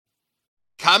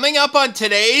Coming up on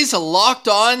today's Locked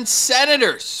On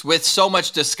Senators, with so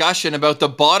much discussion about the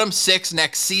bottom six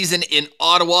next season in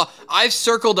Ottawa, I've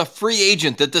circled a free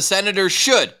agent that the Senators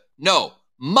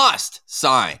must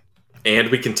sign. And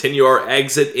we continue our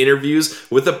exit interviews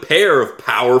with a pair of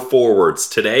power forwards.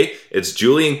 Today, it's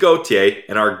Julien Gauthier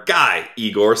and our guy,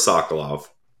 Egor Sokolov.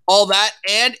 All that,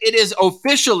 and it is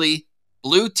officially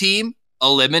Blue Team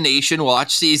Elimination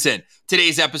Watch season.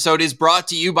 Today's episode is brought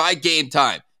to you by Game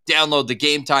Time. Download the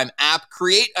Game Time app,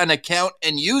 create an account,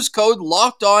 and use code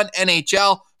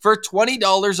LOCKEDONNHL for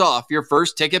 $20 off your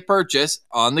first ticket purchase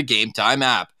on the Game Time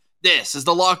app. This is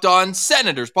the Locked On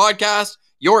Senators podcast,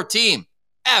 your team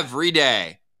every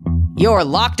day. Your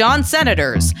Locked On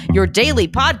Senators, your daily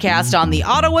podcast on the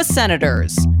Ottawa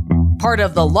Senators. Part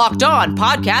of the Locked On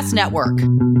Podcast Network.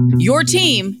 Your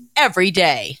team every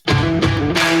day.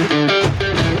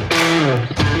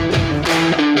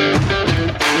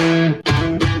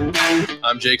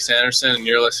 I'm Jake Sanderson, and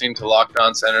you're listening to Locked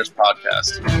On Senators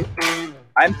podcast.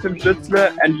 I'm Tim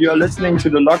Schützle, and you're listening to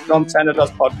the Locked On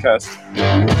Senators podcast.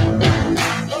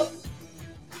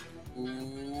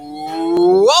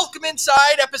 Welcome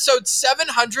inside episode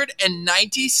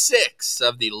 796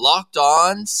 of the Locked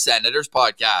On Senators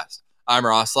podcast. I'm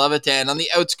Ross Levitan on the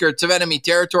outskirts of enemy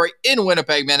territory in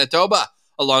Winnipeg, Manitoba.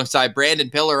 Alongside Brandon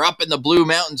Pillar up in the Blue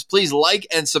Mountains. Please like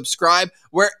and subscribe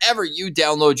wherever you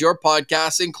download your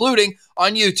podcasts, including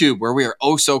on YouTube, where we are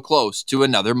oh so close to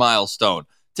another milestone.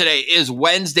 Today is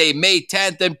Wednesday, May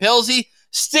 10th, and Pilsy,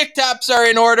 stick taps are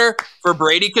in order for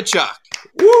Brady Tkachuk.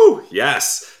 Woo!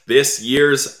 Yes, this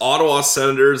year's Ottawa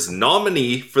Senators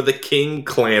nominee for the King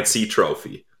Clancy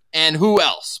Trophy. And who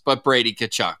else but Brady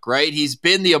Tkachuk, right? He's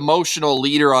been the emotional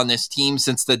leader on this team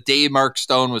since the day Mark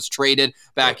Stone was traded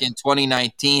back in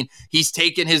 2019. He's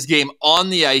taken his game on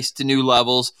the ice to new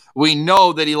levels. We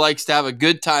know that he likes to have a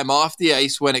good time off the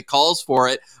ice when it calls for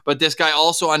it, but this guy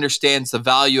also understands the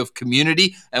value of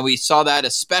community, and we saw that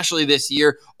especially this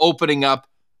year, opening up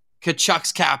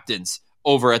Tkachuk's captains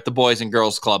over at the Boys and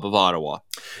Girls Club of Ottawa.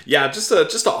 Yeah, just an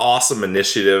awesome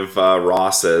initiative.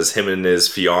 Ross says him and his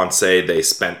fiance, they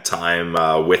spent time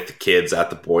with the kids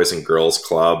at the Boys and Girls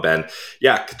Club. And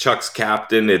yeah, Tkachuk's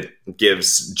captain, it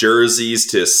gives jerseys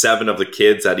to 7 of the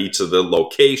kids at each of the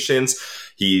locations.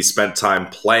 He spent time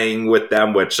playing with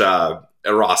them, which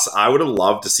Ross, I would have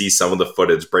loved to see some of the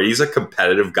footage. Brady's a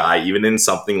competitive guy, even in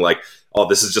something like, oh,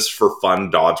 this is just for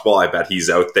fun dodgeball. I bet he's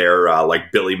out there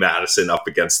like Billy Madison up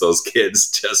against those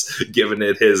kids, just giving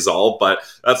it his all. But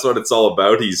that's what it's all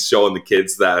about. He's showing the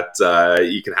kids that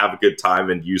you can have a good time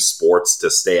and use sports to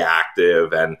stay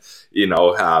active and,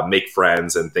 make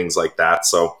friends and things like that.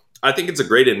 So I think it's a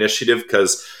great initiative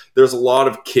because there's a lot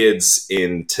of kids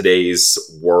in today's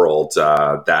world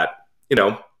that,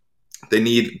 they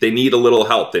need a little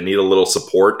help. They need a little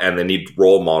support, and they need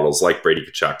role models like Brady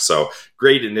Tkachuk. So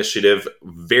great initiative,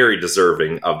 very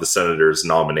deserving of the Senators'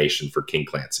 nomination for King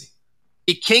Clancy.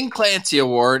 The King Clancy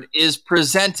Award is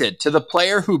presented to the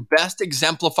player who best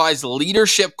exemplifies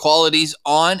leadership qualities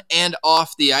on and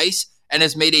off the ice and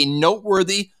has made a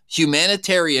noteworthy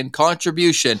humanitarian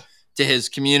contribution to his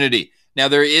community. Now,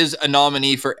 there is a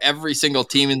nominee for every single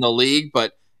team in the league,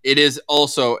 but it is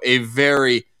also a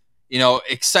very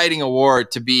exciting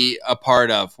award to be a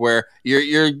part of, where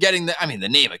you're getting the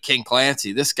name of King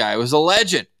Clancy. This guy was a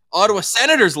legend. Ottawa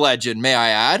Senators legend, may I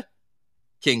add,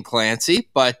 King Clancy.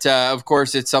 But, of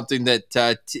course, it's something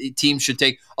that teams should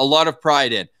take a lot of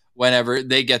pride in whenever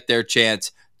they get their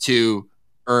chance to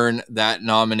earn that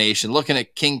nomination. Looking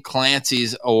at King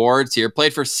Clancy's awards here.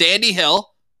 Played for Sandy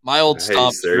Hill, my old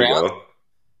stomping ground.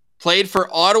 Played for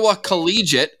Ottawa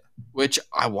Collegiate, which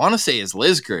I want to say is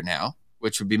Lisgar now,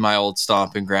 which would be my old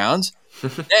stomping grounds.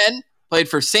 Then played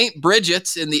for St.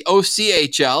 Bridget's in the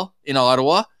OCHL in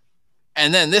Ottawa.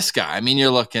 And then this guy, you're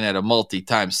looking at a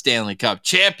multi-time Stanley Cup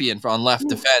champion on left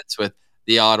defense with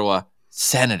the Ottawa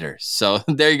Senators. So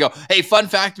there you go. Hey, fun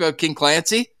fact about King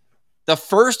Clancy, the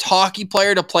first hockey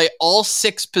player to play all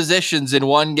 6 positions in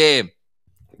one game.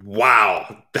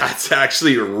 Wow, that's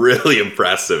actually really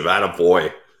impressive.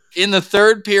 Attaboy. In the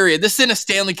third period, this is in a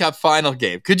Stanley Cup final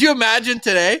game. Could you imagine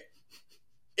today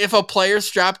if a player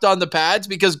strapped on the pads?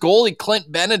 Because goalie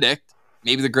Clint Benedict,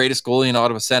 maybe the greatest goalie in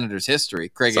Ottawa Senators history,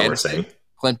 Craig Anderson,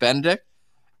 Clint Benedict,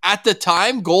 at the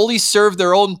time, goalies served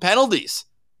their own penalties.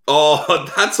 Oh,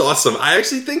 that's awesome. I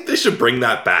actually think they should bring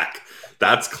that back.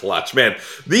 That's clutch, man.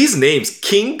 These names,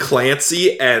 King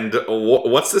Clancy and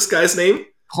what's this guy's name?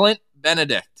 Clint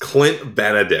Benedict. Clint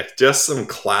Benedict. Just some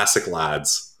classic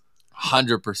lads.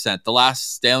 100%. The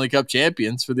last Stanley Cup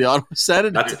champions for the Ottawa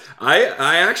Senators. I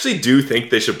actually do think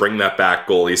they should bring that back.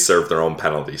 Goalies serve their own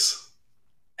penalties.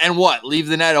 And what? Leave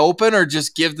the net open or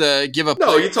just give a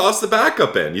No, you toss the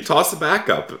backup in. You toss the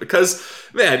backup because,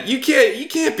 man, you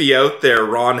can't be out there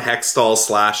Ron Hextall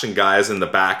slashing guys in the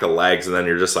back of legs and then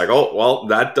you're just like, oh, well,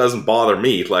 that doesn't bother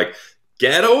me. Like,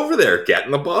 get over there, get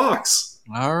in the box.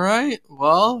 All right.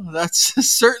 Well, that's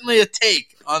certainly a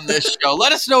take on this show.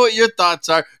 Let us know what your thoughts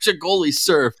are. Should goalies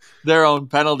serve their own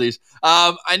penalties?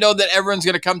 I know that everyone's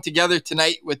going to come together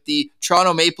tonight with the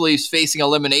Toronto Maple Leafs facing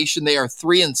elimination. They are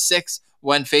 3-6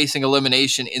 when facing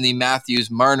elimination in the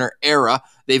Matthews-Marner era.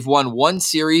 They've won 1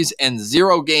 series and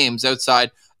 0 games outside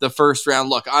the first round.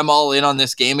 Look, I'm all in on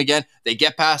this game again. They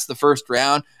get past the first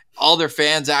round. All their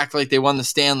fans act like they won the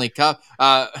Stanley Cup.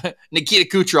 Nikita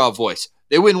Kucherov voice.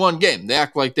 They win 1 game. They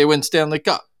act like they win Stanley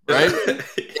Cup, right?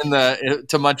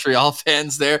 To Montreal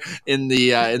fans there in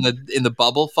the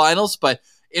bubble finals. But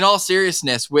in all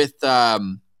seriousness, or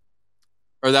that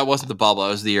wasn't the bubble. It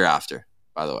was the year after,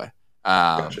 by the way.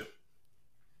 Gotcha.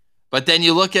 But then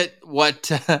you look at what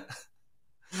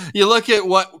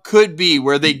could be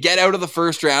where they get out of the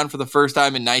first round for the first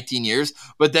time in 19 years,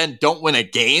 but then don't win a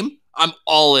game. I'm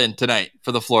all in tonight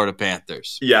for the Florida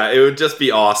Panthers. Yeah, it would just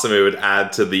be awesome. It would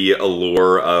add to the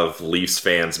allure of Leafs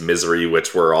fans' misery,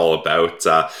 which we're all about.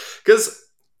 Because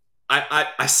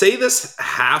I say this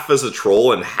half as a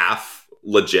troll and half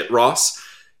legit, Ross.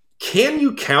 Can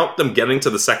you count them getting to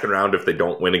the second round if they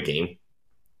don't win a game?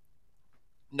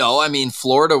 No, I mean,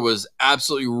 Florida was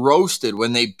absolutely roasted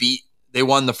when they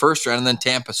won the first round and then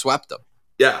Tampa swept them.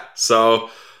 Yeah, so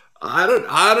I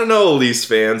don't know, Leafs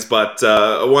fans, but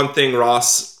one thing,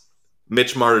 Ross,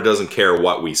 Mitch Marner doesn't care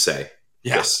what we say.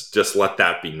 Yeah. Just let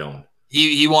that be known.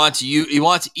 He wants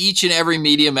each and every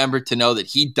media member to know that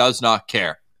he does not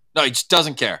care. No, he just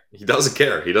doesn't care. He doesn't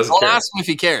care. Don't ask him if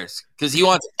he cares, because he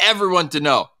wants everyone to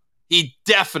know he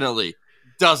definitely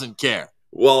doesn't care.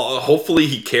 Well, hopefully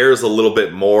he cares a little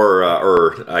bit more,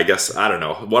 or I guess, I don't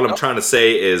know. What I'm trying to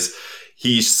say is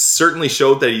he certainly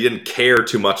showed that he didn't care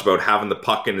too much about having the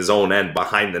puck in his own end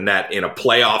behind the net in a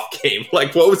playoff game.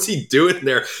 Like, what was he doing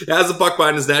there? He has the puck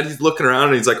behind his net. He's looking around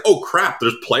and he's like, oh, crap,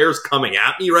 there's players coming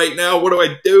at me right now. What do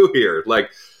I do here?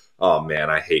 Like, oh, man,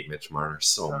 I hate Mitch Marner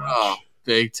so much. Oh,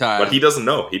 big time. But he doesn't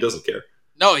know. He doesn't care.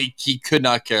 No, he could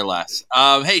not care less.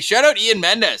 Hey, shout out Ian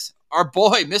Mendes. Our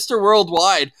boy, Mr.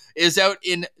 Worldwide, is out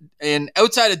in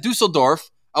outside of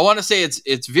Dusseldorf. I want to say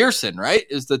it's Viersen, right?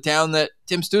 Is the town that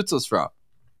Tim Stützle's from.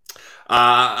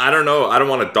 I don't know. I don't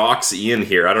want to dox Ian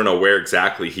here. I don't know where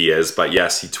exactly he is, but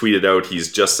yes, he tweeted out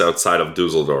he's just outside of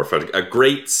Dusseldorf, a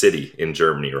great city in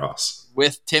Germany, Ross.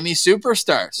 With Timmy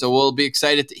Superstar. So we'll be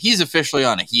excited. He's officially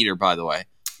on a heater, by the way.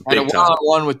 Had a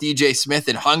one-on-one with DJ Smith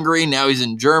in Hungary. Now he's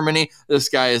in Germany. This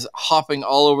guy is hopping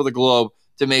all over the globe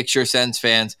to make sure Sens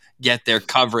fans get their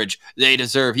coverage they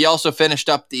deserve. He also finished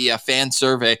up the fan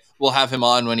survey. We'll have him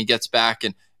on when he gets back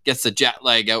and gets the jet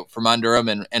lag out from under him,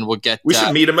 and we'll get. We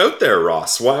should meet him out there,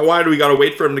 Ross. Why do we got to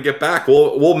wait for him to get back?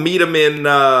 We'll meet him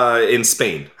in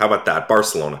Spain. How about that,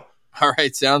 Barcelona? All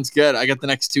right, sounds good. I got the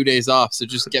next 2 days off, so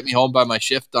just get me home by my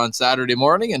shift on Saturday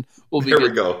morning, and we'll be there.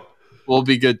 Good. We go. We'll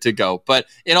be good to go. But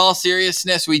in all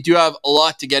seriousness, we do have a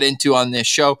lot to get into on this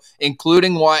show,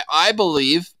 including why I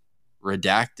believe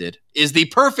Redacted is the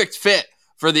perfect fit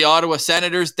for the Ottawa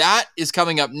Senators. That is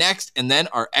coming up next, and then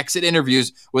our exit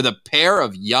interviews with a pair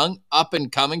of young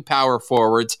up-and-coming power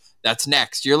forwards. That's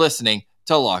next. You're listening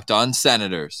to Locked On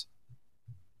Senators.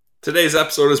 Today's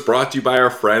episode is brought to you by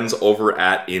our friends over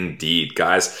at Indeed.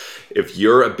 Guys, if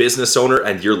you're a business owner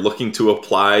and you're looking to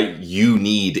apply, you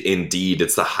need Indeed.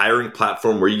 It's the hiring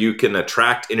platform where you can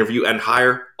attract, interview, and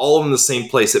hire all in the same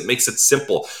place. It makes it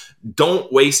simple.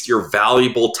 Don't waste your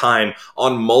valuable time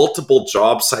on multiple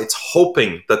job sites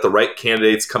hoping that the right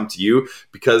candidates come to you,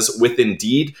 because with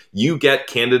Indeed, you get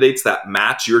candidates that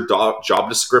match your job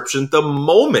description the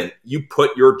moment you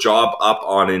put your job up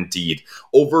on Indeed.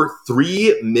 Over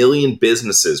 3 million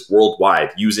businesses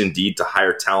worldwide use Indeed to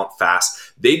hire talent fast.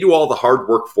 They do all the hard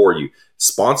work for you.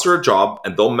 Sponsor a job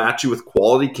and they'll match you with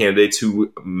quality candidates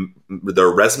who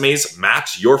their resumes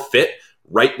match your fit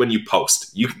right when you post.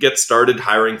 You can get started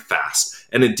hiring fast.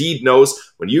 And Indeed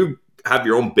knows when you have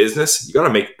your own business, you got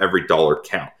to make every dollar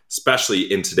count,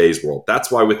 especially in today's world. That's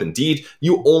why with Indeed,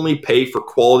 you only pay for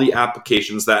quality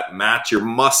applications that match your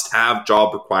must-have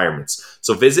job requirements.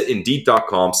 So visit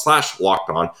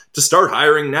Indeed.com/lockedon to start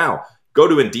hiring now. Go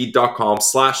to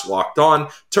Indeed.com/lockedon.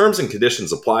 Terms and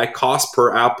conditions apply. Cost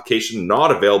per application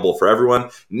not available for everyone.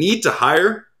 Need to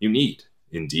hire? You need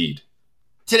Indeed.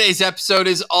 Today's episode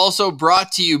is also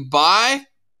brought to you by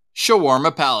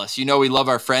Shawarma Palace. You know we love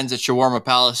our friends at Shawarma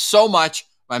Palace so much.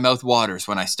 my mouth waters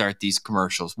when I start these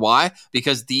commercials. Why?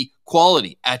 Because the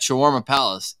quality at Shawarma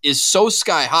Palace is so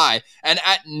sky high, and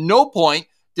at no point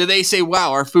do they say,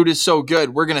 wow, our food is so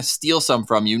good, we're going to steal some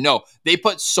from you. No, they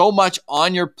put so much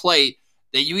on your plate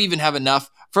that you even have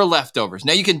enough for leftovers.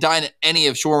 Now you can dine at any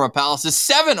of Shawarma Palace's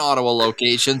 7 Ottawa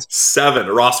locations. 7.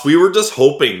 Ross, we were just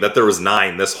hoping that there was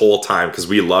 9 this whole time because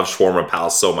we love Shawarma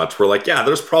Palace so much. We're like, yeah,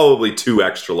 there's probably 2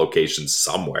 extra locations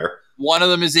somewhere. One of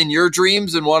them is in your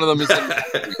dreams and one of them is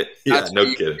in yeah, no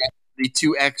kidding. The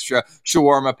 2 extra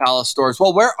Shawarma Palace stores.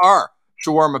 Well, where are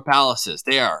Shawarma Palaces?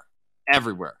 They are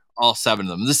everywhere. All 7 of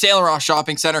them. The Saint Laurent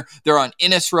Shopping Center, they're on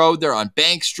Innis Road, they're on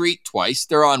Bank Street twice,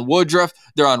 they're on Woodruff,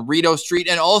 they're on Rideau Street,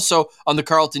 and also on the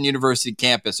Carleton University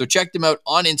campus. So check them out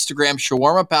on Instagram,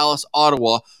 Shawarma Palace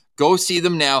Ottawa. Go see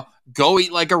them now, go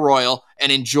eat like a royal,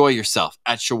 and enjoy yourself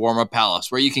at Shawarma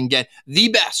Palace, where you can get the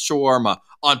best shawarma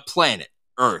on planet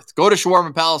Earth. Go to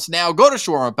Shawarma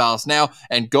Palace now,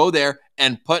 and go there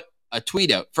and put a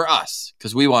tweet out for us,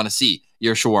 because we want to see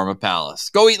your Shawarma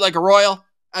Palace. Go eat like a royal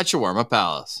at Shawarma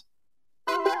Palace.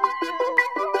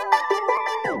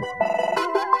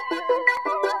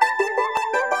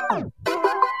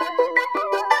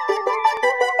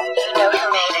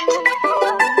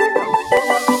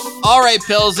 All right,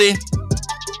 Pilsy.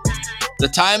 The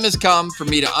time has come for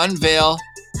me to unveil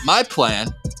my plan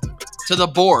to the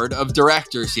board of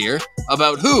directors here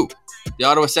about who the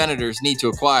Ottawa Senators need to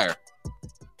acquire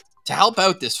to help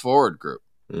out this forward group.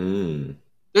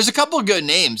 There's a couple of good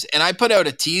names, and I put out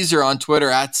a teaser on Twitter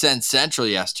at Sens Central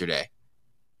yesterday.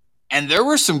 And there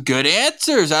were some good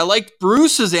answers. I liked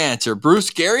Bruce's answer. Bruce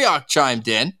Garriock chimed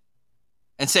in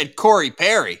and said Corey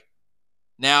Perry.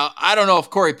 Now, I don't know if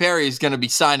Corey Perry is going to be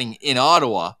signing in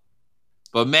Ottawa,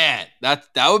 but man, that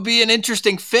would be an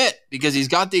interesting fit because he's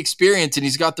got the experience and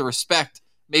he's got the respect.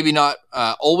 Maybe not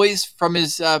always from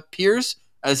his peers,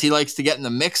 as he likes to get in the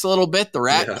mix a little bit, the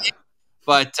rat game,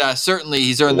 but certainly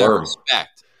he's earned their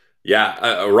respect.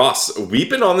 Yeah, Ross, we've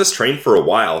been on this train for a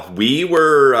while. We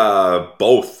were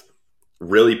both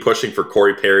really pushing for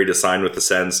Corey Perry to sign with the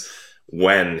Sens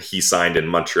when he signed in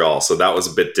Montreal, so that was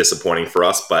a bit disappointing for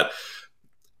us, but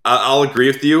I'll agree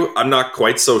with you. I'm not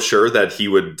quite so sure that he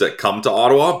would come to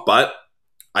Ottawa, but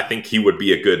I think he would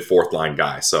be a good fourth-line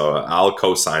guy, so I'll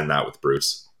co-sign that with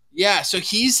Bruce. Yeah, so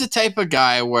he's the type of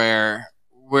guy where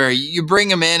you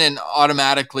bring him in and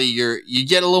automatically you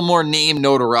get a little more name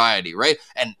notoriety, right?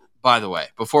 And by the way,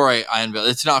 before I unveil,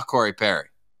 it's not Corey Perry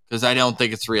because I don't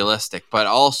think it's realistic. But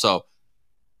also,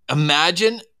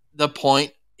 imagine the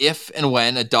point if and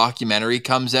when a documentary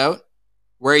comes out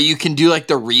where you can do like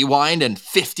the rewind and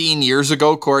 15 years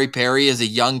ago, Corey Perry as a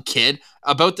young kid,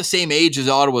 about the same age as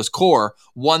Ottawa's core,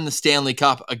 won the Stanley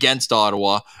Cup against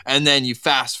Ottawa. And then you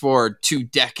fast forward 2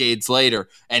 decades later,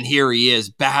 and here he is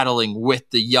battling with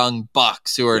the young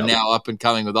Bucks who are now up and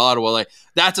coming with Ottawa. Like,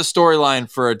 that's a storyline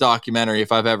for a documentary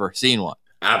if I've ever seen one.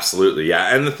 Absolutely,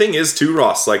 yeah. And the thing is too,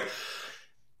 Ross, like,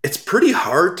 it's pretty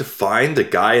hard to find a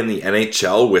guy in the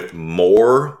NHL with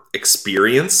more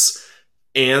experience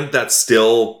and that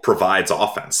still provides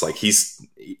offense. Like, he's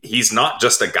not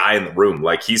just a guy in the room.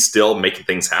 Like, he's still making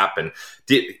things happen.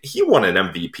 He won an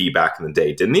MVP back in the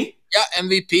day, didn't he? Yeah,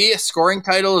 MVP, a scoring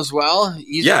title as well.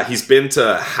 He's been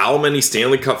to how many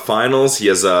Stanley Cup finals? He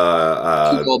has 2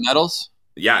 gold medals.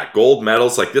 Yeah, gold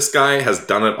medals. Like, this guy has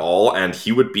done it all, and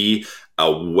he would be a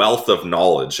wealth of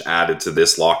knowledge added to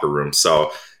this locker room.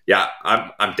 So, yeah,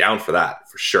 I'm down for that,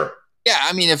 for sure. Yeah,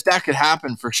 I mean, if that could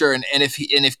happen, for sure. And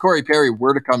if Corey Perry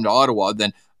were to come to Ottawa,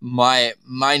 then my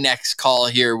next call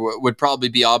here would probably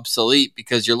be obsolete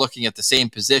because you're looking at the same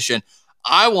position.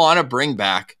 I want to bring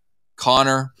back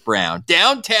Connor Brown.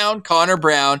 Downtown Connor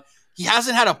Brown. He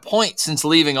hasn't had a point since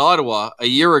leaving Ottawa a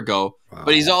year ago,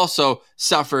 but he's also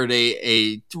suffered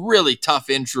a really tough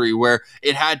injury where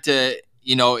it had to,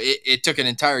 it took an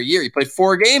entire year. He played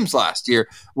 4 games last year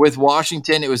with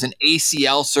Washington. It was an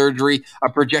ACL surgery, a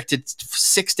projected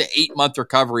 6 to 8 month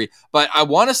recovery. But I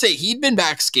want to say he'd been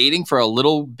back skating for a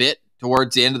little bit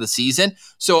towards the end of the season.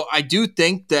 So I do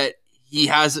think that he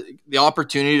has the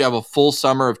opportunity to have a full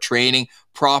summer of training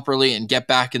properly and get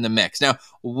back in the mix. Now,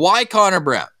 why Connor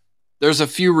Brown? There's a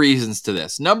few reasons to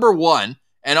this. Number one,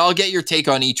 and I'll get your take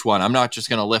on each one. I'm not just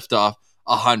going to lift off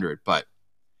 100, but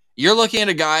you're looking at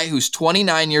a guy who's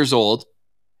 29 years old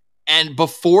and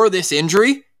before this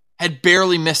injury had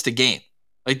barely missed a game.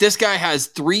 Like, this guy has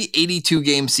 3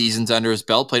 82-game seasons under his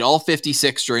belt, played all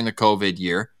 56 during the COVID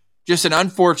year. Just an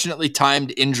unfortunately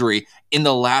timed injury in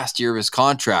the last year of his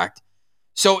contract.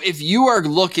 So if you are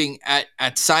looking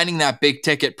at signing that big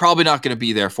ticket, probably not going to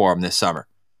be there for him this summer.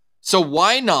 So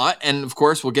why not? And of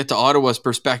course, we'll get to Ottawa's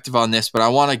perspective on this, but I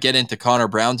want to get into Connor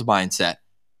Brown's mindset.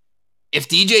 if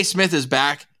DJ Smith is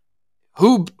back,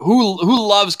 who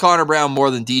loves Connor Brown more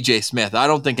than DJ Smith? I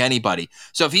don't think anybody.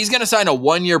 So if he's going to sign a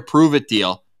 1-year prove-it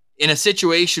deal in a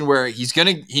situation where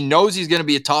he knows he's going to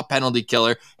be a top penalty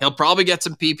killer, he'll probably get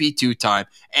some PP2 time,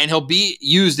 and he'll be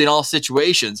used in all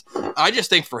situations. I just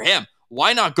think for him,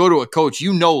 why not go to a coach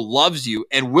you know loves you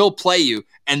and will play you,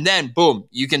 and then, boom,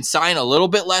 you can sign a little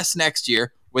bit less next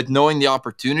year with knowing the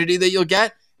opportunity that you'll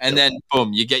get, and then,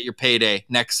 boom, you get your payday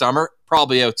next summer,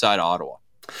 probably outside Ottawa.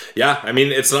 Yeah, I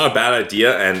mean, it's not a bad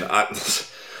idea, and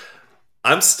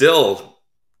I'm still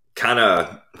kind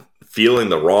of feeling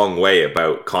the wrong way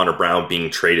about Connor Brown being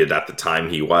traded at the time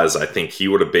he was. I think he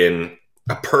would have been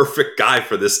a perfect guy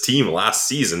for this team last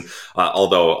season,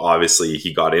 although obviously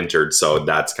he got injured, so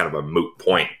that's kind of a moot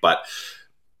point. But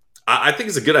I think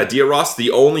it's a good idea, Ross.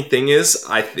 The only thing is,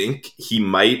 I think he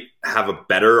might have a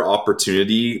better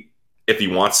opportunity if he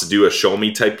wants to do a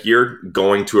show-me type year,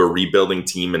 going to a rebuilding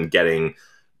team and getting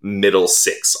middle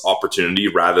six opportunity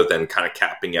rather than kind of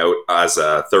capping out as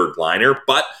a third liner.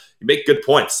 But you make good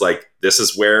points. Like, this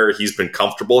is where he's been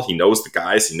comfortable. He knows the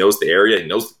guys, he knows the area, he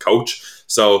knows the coach.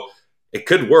 So it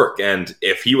could work. And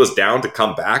if he was down to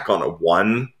come back on a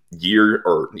 1 year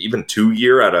or even 2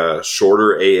 year at a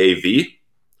shorter AAV,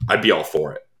 I'd be all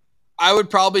for it. I would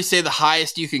probably say the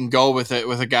highest you can go with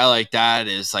a guy like that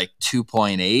is like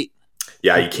 2.8.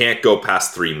 Yeah, you can't go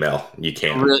past $3 million. You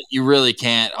can't. You really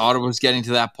can't. Ottawa's getting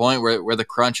to that point where the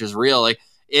crunch is real. Like,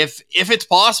 if it's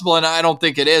possible, and I don't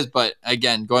think it is, but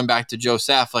again, going back to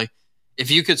Joseph, like,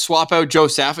 if you could swap out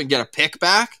Joseph and get a pick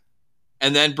back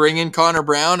and then bring in Connor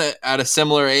Brown at a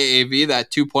similar AAV,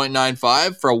 that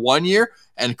 2.95 for a 1 year,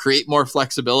 and create more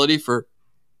flexibility for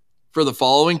the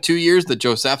following 2 years that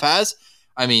Joseph has,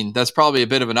 I mean, that's probably a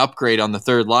bit of an upgrade on the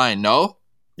third line, no?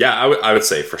 Yeah, I would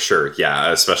say for sure.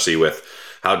 Yeah, especially with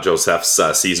how Joseph's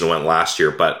season went last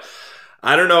year. But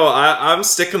I don't know. I'm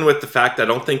sticking with the fact I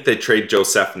don't think they trade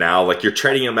Joseph now. Like, you're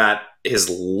trading him at his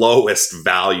lowest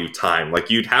value time.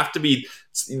 Like, you'd have to be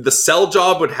 – the sell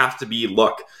job would have to be,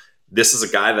 look, this is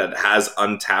a guy that has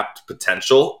untapped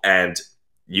potential, and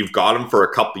you've got him for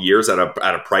a couple years at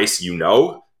a price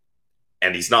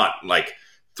and he's not like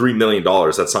 $3 million.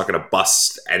 That's not going to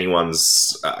bust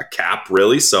anyone's cap,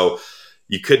 really. So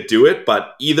you could do it,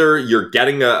 but either you're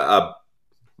getting a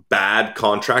bad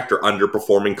contract or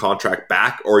underperforming contract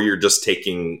back, or you're just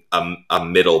taking a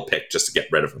middle pick just to get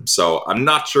rid of him. So I'm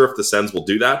not sure if the Sens will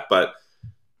do that, but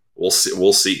we'll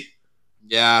see.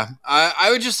 Yeah, I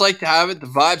would just like to have it. The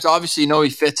vibes, obviously, he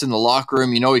fits in the locker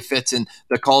room. He fits in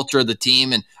the culture of the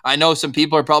team. And I know some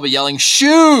people are probably yelling,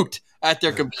 shoot, at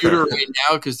their computer right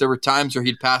now, because there were times where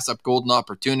he'd pass up golden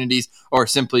opportunities or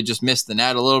simply just miss the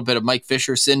net. A little bit of Mike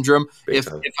Fisher syndrome, if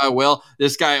I will.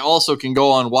 This guy also can go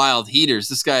on wild heaters.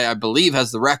 This guy, I believe,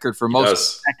 has the record for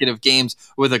most consecutive games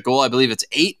with a goal. I believe it's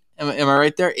 8. Am I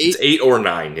right there? 8? It's 8 or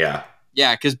 9, yeah.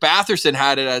 Yeah, because Batherson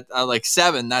had it at like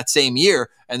 7 that same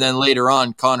year, and then later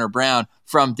on Connor Brown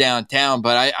from downtown.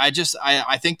 But I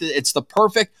think that it's the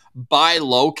perfect buy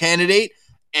low candidate,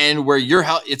 and where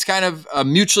it's kind of a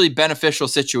mutually beneficial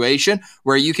situation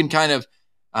where you can kind of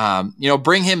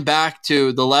bring him back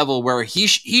to the level where he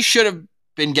should have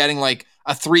been getting like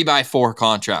a 3x4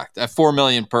 contract at $4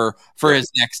 million for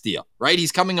his next deal. Right?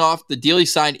 He's coming off the deal he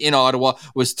signed in Ottawa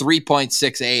was 3.6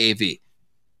 AAV.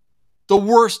 The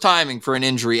worst timing for an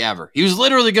injury ever. He was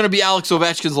literally going to be Alex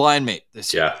Ovechkin's line mate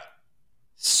this year. Yeah.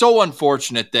 So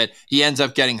unfortunate that he ends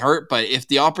up getting hurt, but if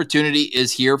the opportunity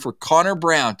is here for Connor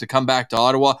Brown to come back to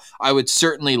Ottawa, I would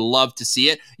certainly love to see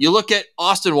it. You look at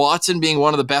Austin Watson being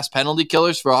one of the best penalty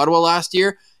killers for Ottawa last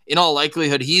year. In all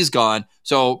likelihood, he's gone.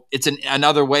 So it's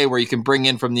another way where you can bring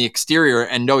in from the exterior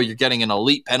and know you're getting an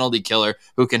elite penalty killer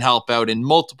who can help out in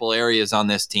multiple areas on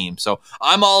this team. So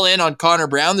I'm all in on Connor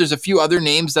Brown. There's a few other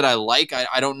names that I like.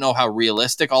 I don't know how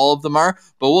realistic all of them are,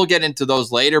 but we'll get into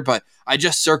those later. But I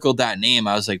just circled that name.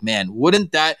 I was like, man,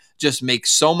 wouldn't that just make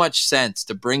so much sense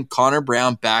to bring Connor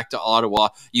Brown back to Ottawa?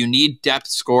 You need depth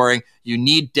scoring. You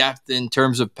need depth in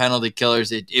terms of penalty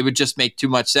killers. It would just make too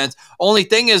much sense. Only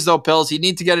thing is, though, Pills, you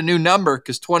need to get a new number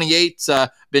because 28's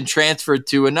been transferred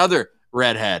to another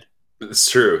redhead.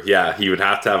 It's true. Yeah, he would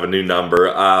have to have a new number.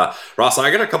 Ross, I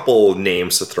got a couple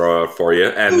names to throw out for you.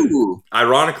 And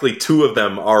ironically, 2 of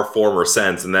them are former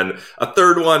Sens. And then a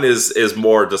third one is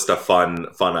more just a fun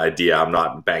idea. I'm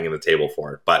not banging the table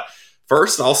for it. But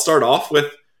first, I'll start off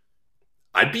with,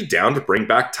 I'd be down to bring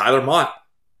back Tyler Mott.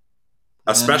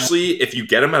 Especially if you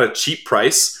get him at a cheap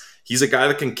price. He's a guy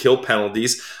that can kill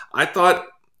penalties. I thought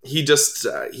he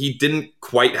didn't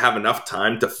quite have enough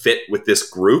time to fit with this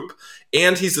group.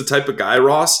 And he's the type of guy,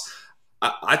 Ross,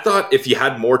 I thought if you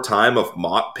had more time of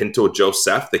Mott, Pinto,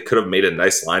 Joseph, they could have made a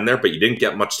nice line there, but you didn't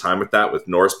get much time with that with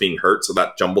Norris being hurt, so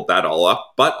that jumbled that all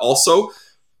up. But also,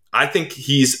 I think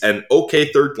he's an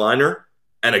okay third liner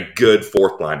and a good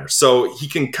fourth liner. So he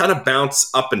can kind of bounce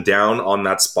up and down on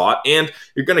that spot, and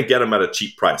you're going to get him at a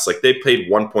cheap price. Like they paid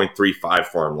 $1.35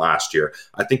 for him last year.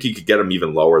 I think you could get him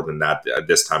even lower than that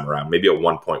this time around, maybe a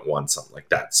 1.1, something like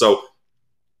that. So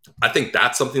I think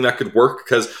that's something that could work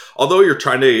because although you're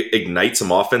trying to ignite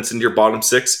some offense into your bottom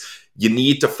six, you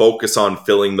need to focus on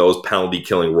filling those penalty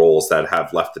killing roles that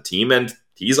have left the team. And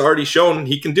he's already shown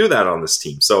he can do that on this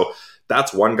team. So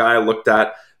that's one guy I looked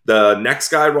at. The next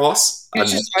guy, Ross.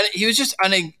 He was just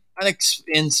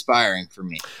uninspiring for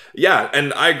me. Yeah,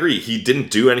 and I agree. He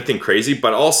didn't do anything crazy,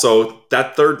 but also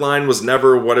that third line was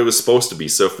never what it was supposed to be.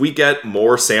 So if we get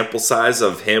more sample size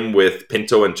of him with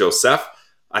Pinto and Joseph,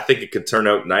 I think it could turn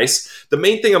out nice. The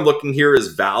main thing I'm looking here is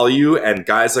value and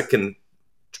guys that can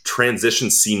transition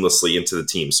seamlessly into the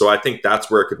team. So I think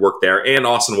that's where it could work there. And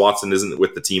Austin Watson isn't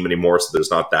with the team anymore, so there's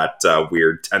not that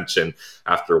weird tension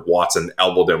after Watson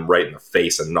elbowed him right in the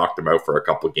face and knocked him out for a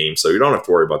couple of games. So you don't have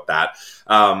to worry about that.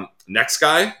 Next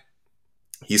guy,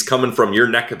 he's coming from your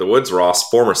neck of the woods, Ross,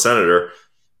 former Senator,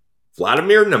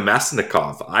 Vladimir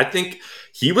Nemesnikov. I think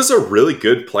he was a really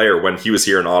good player when he was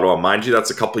here in Ottawa. Mind you, that's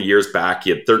a couple of years back. He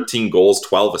had 13 goals,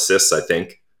 12 assists, I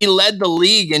think. He led the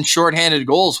league in shorthanded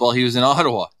goals while he was in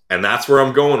Ottawa. And that's where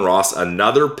I'm going, Ross.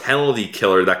 Another penalty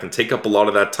killer that can take up a lot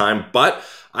of that time. But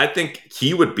I think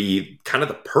he would be kind of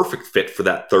the perfect fit for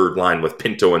that third line with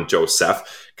Pinto and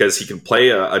Joseph because he can play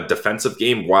a defensive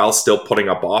game while still putting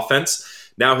up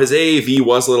offense. Now, his AAV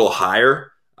was a little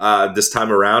higher this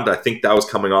time around. I think that was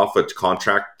coming off a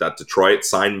contract that Detroit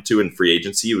signed him to in free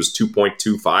agency. It was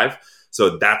 2.25.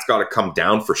 So that's got to come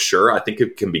down for sure. I think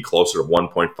it can be closer to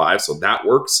 1.5. So that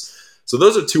works. So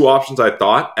those are two options I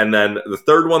thought. And then the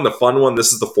third one, the fun one,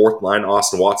 this is the fourth line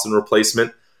Austin Watson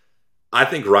replacement. I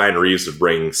think Ryan Reeves would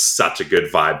bring such a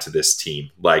good vibe to this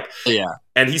team. Yeah.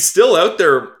 And he's still out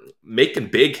there making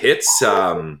big hits.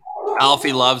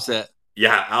 Alfie loves it.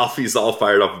 Yeah, Alfie's all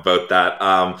fired up about that.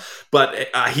 But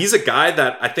he's a guy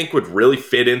that I think would really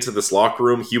fit into this locker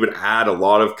room. He would add a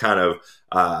lot of kind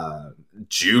of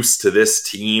juice to this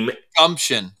team.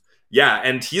 Gumption. Yeah,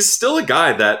 and he's still a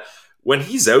guy that when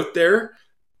he's out there,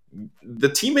 the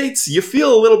teammates, you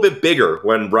feel a little bit bigger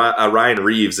when Ryan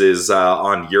Reeves is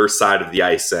on your side of the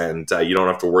ice and you don't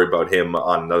have to worry about him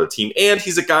on another team. And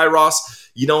he's a guy, Ross,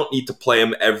 you don't need to play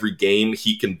him every game.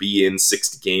 He can be in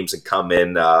 60 games and come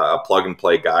in a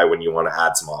plug-and-play guy when you want to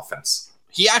add some offense.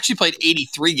 He actually played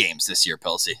 83 games this year,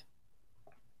 Pilsy.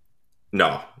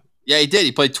 No. Yeah, he did.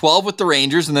 He played 12 with the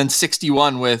Rangers and then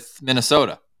 61 with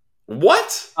Minnesota.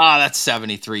 What? That's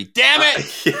 73. Damn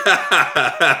it! Yeah.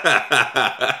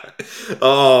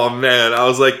 Oh, man. I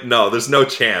was like, no, there's no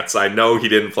chance. I know he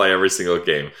didn't play every single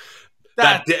game.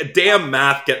 That damn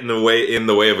math getting in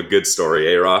the way of a good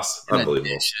story, eh, Ross?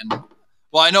 Unbelievable.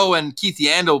 Well, I know when Keith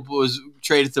Yandel was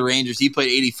traded to the Rangers, he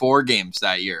played 84 games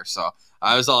that year, so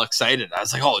I was all excited. I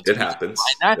was like, it happens.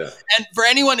 Yeah. And for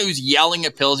anyone who's yelling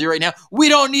at Pilsy right now, we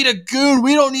don't need a goon.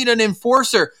 We don't need an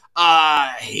enforcer.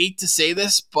 I hate to say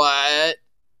this, but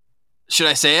should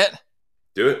I say it?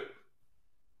 Do it.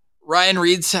 Ryan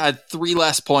Reeves had 3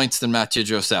 less points than Mathieu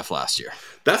Joseph last year.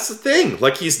 That's the thing.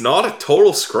 Like, he's not a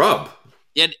total scrub.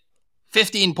 He had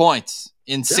 15 points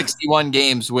in 61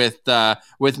 games with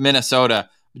Minnesota.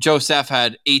 Joseph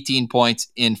had 18 points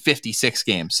in 56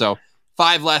 games. So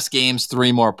 5 less games,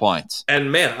 3 more points.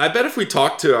 And man, I bet if we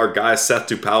talked to our guy Seth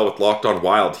Dupal with Locked On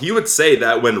Wild, he would say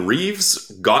that when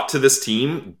Reeves got to this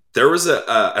team, there was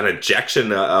an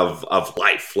ejection of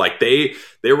life. Like they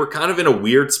were kind of in a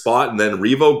weird spot, and then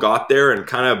Revo got there and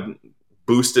kind of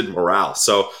boosted morale.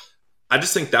 So I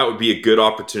just think that would be a good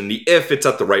opportunity if it's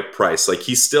at the right price. Like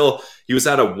he was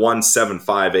at a 1.75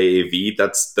 AAV.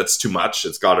 That's too much.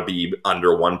 It's got to be under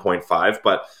 1.5.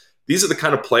 But these are the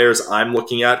kind of players I'm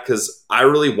looking at because I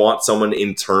really want someone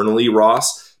internally,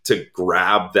 Ross, to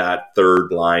grab that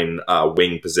third line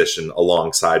wing position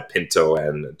alongside Pinto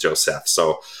and Joseph.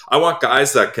 So I want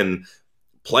guys that can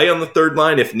play on the third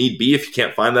line if need be, if you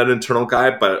can't find that internal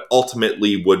guy, but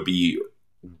ultimately would be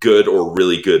good or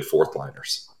really good fourth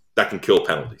liners that can kill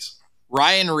penalties.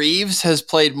 Ryan Reeves has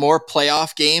played more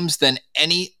playoff games than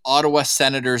any Ottawa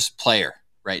Senators player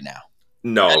right now.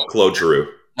 No, Claude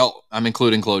Giroux. No, I'm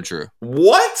including Claude Giroux.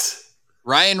 What?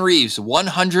 Ryan Reeves,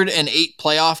 108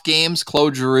 playoff games.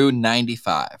 Claude Giroux,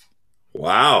 95.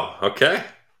 Wow. Okay.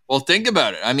 Well, think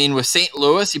about it. I mean, with St.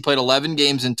 Louis, he played 11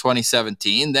 games in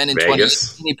 2017. Then in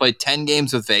Vegas. 2018, he played 10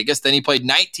 games with Vegas. Then he played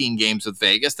 19 games with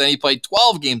Vegas. Then he played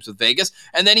 12 games with Vegas.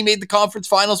 And then he made the conference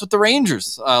finals with the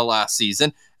Rangers last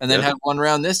season. And then had one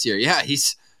round this year. Yeah,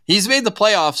 he's made the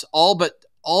playoffs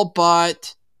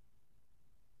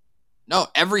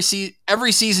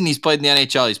every season he's played in the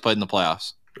NHL, he's played in the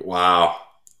playoffs. Wow.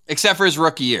 Except for his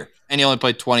rookie year. And he only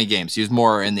played 20 games. He was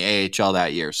more in the AHL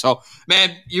that year. So,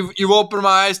 man, you've opened my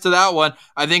eyes to that one.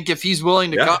 I think if he's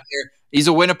willing to come here, he's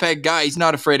a Winnipeg guy. He's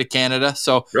not afraid of Canada.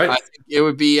 So I think it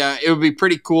would be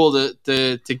pretty cool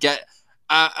to get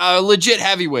a legit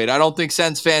heavyweight. I don't think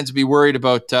Sens fans would be worried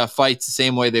about fights the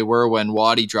same way they were when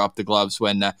Waddy dropped the gloves,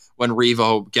 when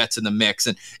Revo gets in the mix.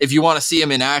 And if you want to see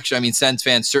him in action, I mean, Sens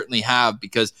fans certainly have,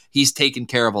 because he's taken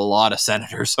care of a lot of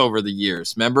Senators over the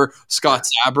years. Remember Scott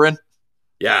Sabrin?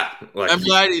 Yeah. I'm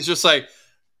glad he's just like,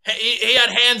 he had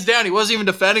hands down. He wasn't even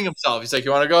defending himself. He's like, you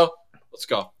want to go? Let's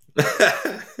go.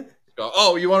 Go.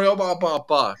 Oh, you want to go? Bah, bah,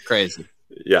 bah. Crazy.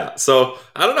 Yeah. So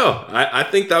I don't know. I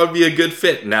think that would be a good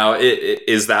fit. Now,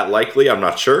 is that likely? I'm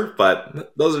not sure.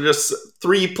 But those are just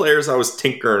 3 players I was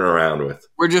tinkering around with.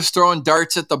 We're just throwing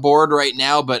darts at the board right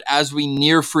now. But as we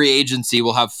near free agency,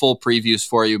 we'll have full previews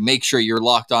for you. Make sure you're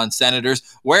locked on Senators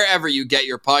wherever you get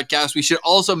your podcast. We should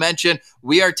also mention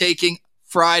we are taking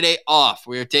Friday off.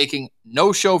 We are taking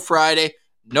no show Friday.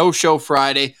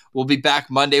 We'll be back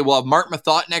Monday. We'll have Mark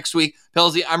Mathot next week.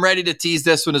 Pilsy, I'm ready to tease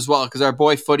this one as well, because our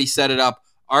boy Footy set it up.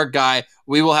 Our guy.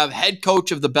 We will have head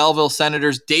coach of the Belleville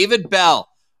Senators, David Bell,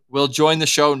 will join the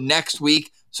show next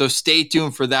week. So stay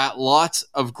tuned for that. Lots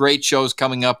of great shows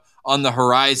coming up on the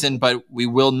horizon, but we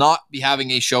will not be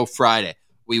having a show Friday.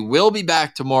 We will be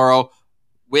back tomorrow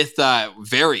with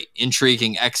very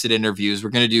intriguing exit interviews. We're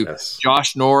going to do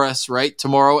Josh Norris, right,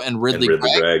 tomorrow, and Ridley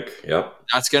Gregg. Yep.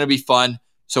 That's going to be fun.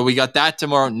 So we got that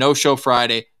tomorrow. No show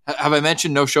Friday. Have I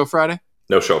mentioned no show Friday?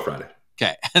 No show Friday.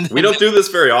 Okay. We don't do this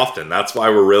very often. That's why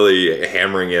we're really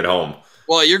hammering it home.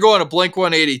 Well, you're going to Blink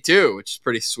 182, which is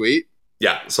pretty sweet.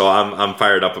 Yeah, so I'm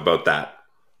fired up about that.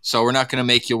 So we're not going to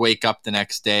make you wake up the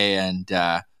next day, and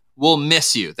we'll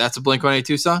miss you. That's a Blink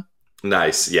 182 song?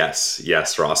 Nice.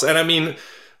 Yes, Ross. And I mean,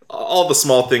 all the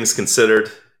small things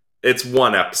considered, it's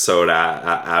one episode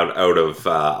out of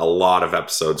a lot of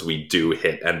episodes we do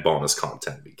hit and bonus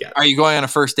content we get. Are you going on a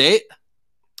first date?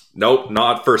 Nope,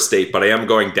 not first date, but I am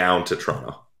going down to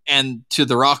Toronto. And to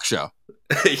the rock show.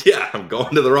 Yeah, I'm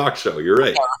going to the rock show. You're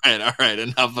right. All right.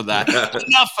 Enough of that.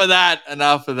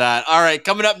 Enough of that. All right,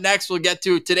 coming up next, we'll get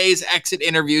to today's exit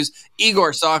interviews,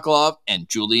 Egor Sokolov and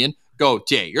Julien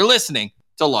Gauthier. You're listening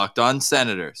to Locked On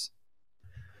Senators.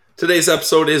 Today's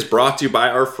episode is brought to you by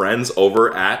our friends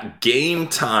over at Game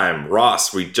Time.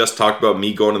 Ross, we just talked about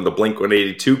me going to the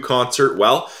Blink-182 concert.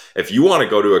 Well, if you want to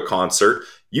go to a concert,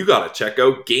 you got to check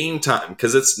out Game Time,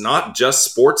 because it's not just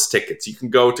sports tickets. You can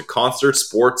go to concerts,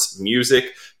 sports,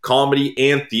 music, comedy,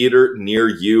 and theater near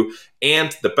you.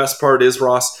 And the best part is,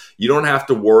 Ross, you don't have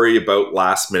to worry about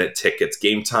last-minute tickets.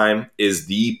 Game Time is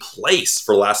the place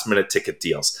for last-minute ticket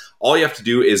deals. All you have to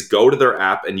do is go to their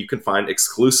app, and you can find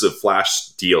exclusive flash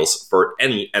deals for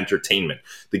any entertainment.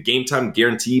 The Game Time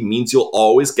guarantee means you'll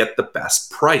always get the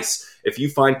best price. If you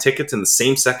find tickets in the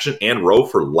same section and row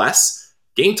for less,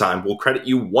 Game Time will credit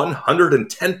you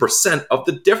 110% of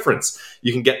the difference.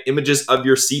 You can get images of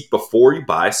your seat before you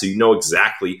buy, so you know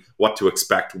exactly what to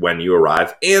expect when you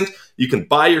arrive. And you can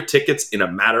buy your tickets in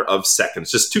a matter of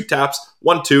seconds. Just 2 taps,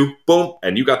 1, 2, boom,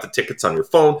 and you got the tickets on your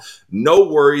phone. No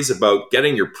worries about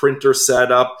getting your printer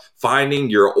set up, finding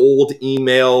your old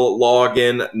email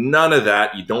login, none of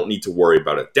that. You don't need to worry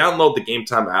about it. Download the Game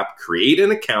Time app, create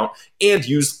an account, and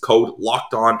use code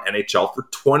LOCKEDONNHL for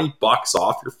 $20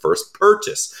 off your first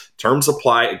purchase. Terms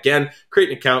apply. Again, create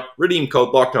an account, redeem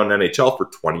code LOCKEDONNHL for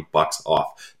 $20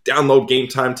 off. Download Game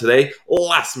Time today.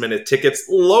 Last minute tickets,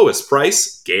 lowest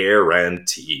price,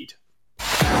 guaranteed.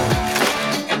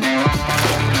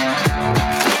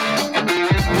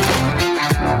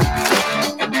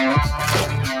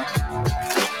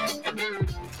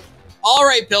 All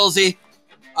right, Pilsy.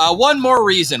 One more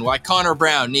reason why Connor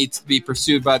Brown needs to be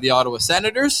pursued by the Ottawa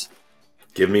Senators.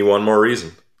 Give me one more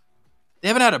reason. They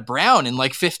haven't had a Brown in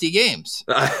like 50 games.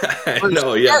 I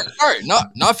know, yeah. Sorry,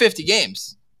 not 50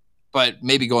 games, but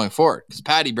maybe going forward, because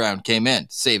Patty Brown came in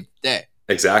to save the day.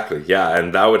 Exactly, yeah,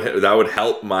 and that would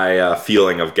help my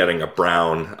feeling of getting a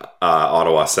Brown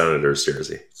Ottawa Senators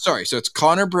jersey. Sorry, so it's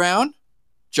Connor Brown,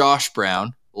 Josh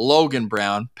Brown, Logan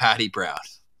Brown, Patty Brown.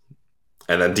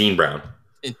 And then Dean Brown.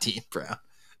 And Dean Brown.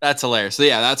 That's hilarious. So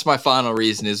yeah, that's my final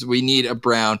reason is we need a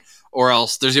Brown, or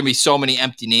else there's going to be so many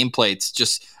empty nameplates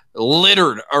just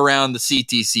littered around the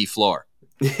CTC floor.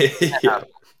 Yeah.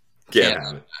 Can't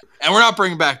have it. And we're not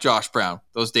bringing back Josh Brown.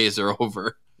 Those days are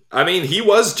over. I mean, he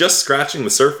was just scratching the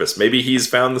surface. Maybe he's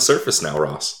found the surface now,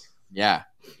 Ross. Yeah,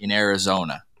 in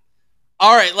Arizona.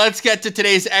 All right, let's get to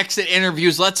today's exit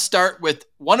interviews. Let's start with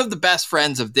one of the best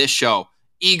friends of this show,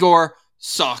 Egor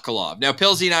Sokolov. Now,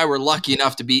 Pilsy and I were lucky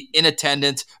enough to be in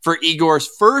attendance for Egor's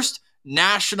first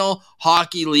National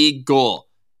Hockey League goal.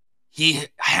 He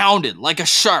hounded like a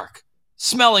shark,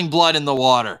 smelling blood in the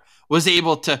water, was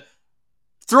able to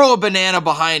throw a banana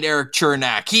behind Eric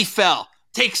Chernak. He fell,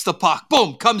 takes the puck,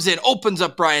 boom, comes in, opens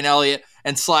up Brian Elliott,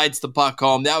 and slides the puck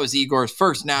home. That was Egor's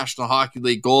first National Hockey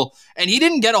League goal. And he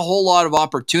didn't get a whole lot of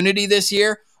opportunity this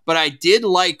year, but I did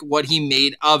like what he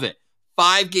made of it.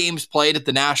 5 games played at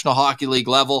the National Hockey League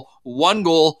level, 1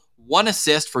 goal, 1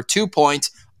 assist for 2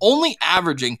 points, only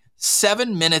averaging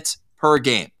 7 minutes per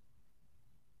game.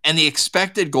 And the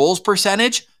expected goals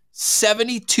percentage,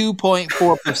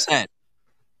 72.4%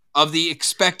 of the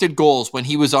expected goals when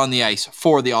he was on the ice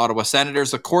for the Ottawa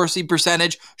Senators. The Corsi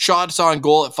percentage, shots on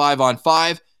goal at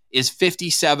 5-on-5, is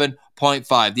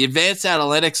 57.5. The advanced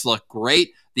analytics look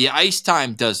great. The ice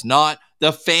time does not.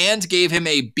 The fans gave him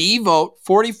a B vote,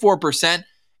 44%.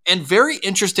 And very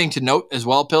interesting to note as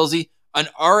well, Pilsy, an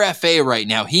RFA right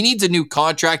now. He needs a new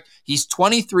contract. He's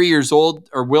 23 years old,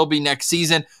 or will be next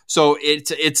season. So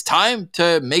it's time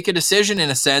to make a decision, in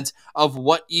a sense, of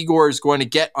what Egor is going to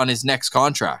get on his next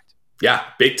contract. Yeah,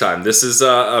 big time. This is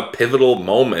a pivotal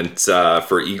moment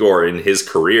for Egor in his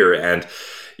career. And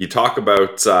you talk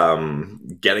about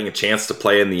getting a chance to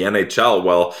play in the NHL.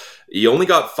 Well, he only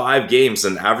got 5 games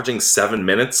and averaging 7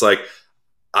 minutes. Like,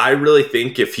 I really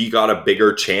think if he got a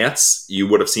bigger chance, you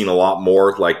would have seen a lot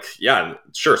more. Like, yeah,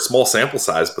 sure, small sample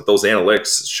size, but those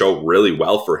analytics show really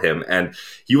well for him. And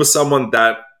he was someone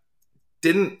that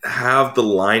didn't have the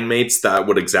line mates that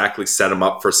would exactly set him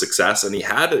up for success. And he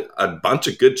had a bunch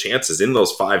of good chances in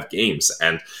those 5 games.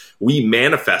 And we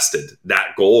manifested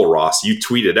that goal, Ross. You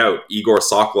tweeted out Egor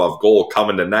Sokolov goal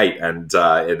coming tonight, and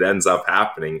it ends up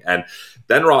happening. And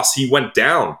then, Ross, he went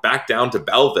back down to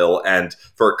Belleville, and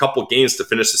for a couple games to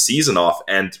finish the season off,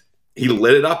 and he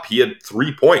lit it up. He had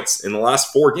 3 points in the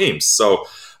last 4 games. So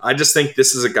I just think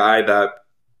this is a guy that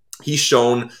he's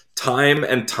shown time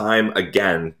and time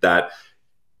again that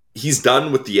he's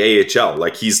done with the AHL.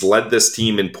 Like, he's led this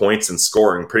team in points and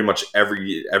scoring pretty much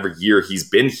every year he's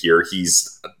been here.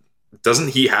 Doesn't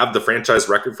he have the franchise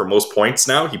record for most points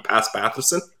now? He passed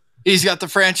Batherson? He's got the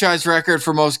franchise record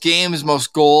for most games,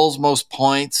 most goals, most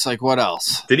points. Like, what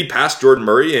else? Did he pass Jordan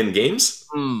Murray in games?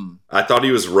 I thought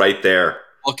he was right there.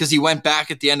 Well, because he went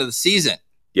back at the end of the season.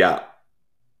 Yeah.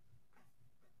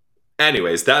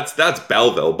 Anyways, that's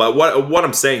Belleville. But what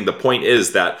I'm saying, the point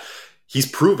is that he's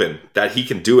proven that he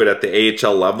can do it at the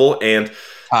AHL level, and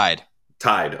Tied.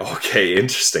 Okay,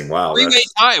 interesting. Wow. Three-way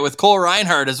tie with Cole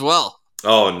Reinhardt as well.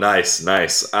 Oh, nice. Very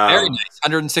nice.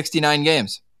 169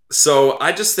 games. So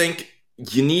I just think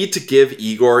you need to give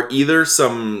Egor either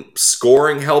some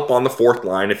scoring help on the 4th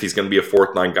line if he's going to be a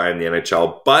 4th line guy in the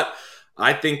NHL, but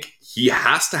I think he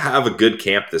has to have a good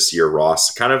camp this year,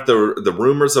 Ross. Kind of the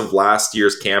rumors of last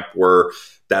year's camp were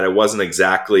that it wasn't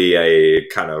exactly a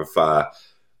kind of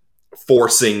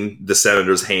forcing the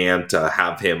Senators' hand to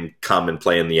have him come and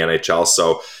play in the NHL.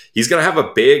 So he's going to have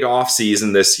a big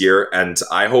offseason this year, and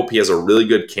I hope he has a really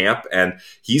good camp. And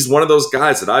he's one of those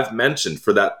guys that I've mentioned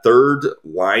for that 3rd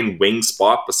line wing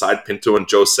spot beside Pinto and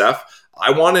Joseph.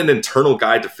 I want an internal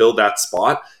guy to fill that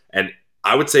spot, and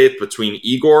I would say it's between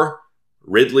Egor,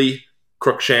 Ridley,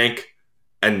 Cruikshank,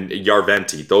 and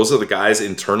Yarventi. Those are the guys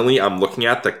internally I'm looking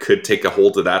at that could take a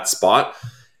hold of that spot.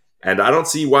 And I don't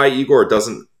see why Egor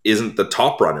isn't the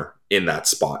top runner in that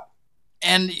spot.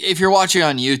 And if you're watching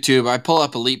on YouTube, I pull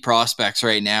up Elite Prospects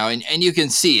right now, and you can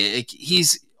see it.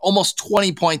 He's almost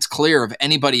 20 points clear of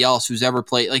anybody else who's ever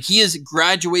played. Like, he has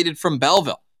graduated from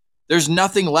Belleville. There's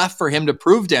nothing left for him to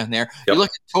prove down there. Yep. You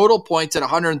look at total points at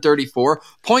 134.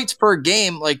 Points per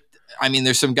game, like, I mean,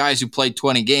 there's some guys who played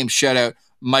 20 games. Shout out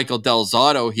Michael Del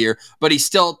Zotto here, but he's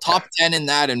still top 10 in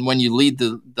that. And when you lead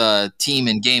the team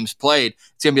in games played,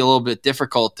 it's going to be a little bit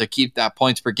difficult to keep that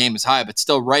points per game as high, but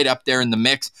still right up there in the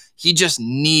mix. He just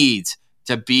needs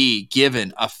to be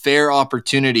given a fair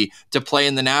opportunity to play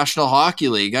in the National Hockey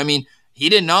League. I mean, he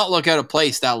did not look out of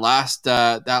place that last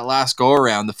go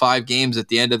around, the 5 games at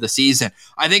the end of the season.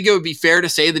 I think it would be fair to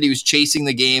say that he was chasing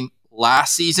the game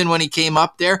last season when he came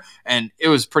up there, and it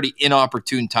was pretty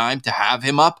inopportune time to have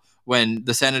him up when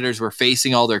the Senators were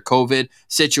facing all their COVID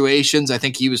situations. I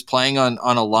think he was playing on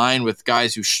a line with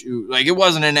guys who like, it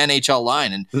wasn't an NHL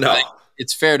line. And no.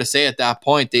 it's fair to say at that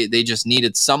point they just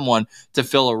needed someone to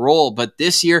fill a role. But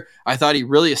this year, I thought he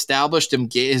really established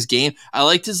his game. I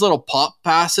liked his little pop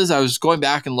passes. I was going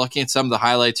back and looking at some of the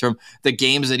highlights from the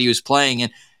games that he was playing,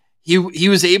 and he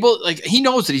was able, he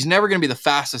knows that he's never going to be the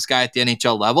fastest guy at the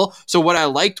NHL level. So what I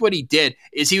liked what he did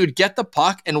is he would get the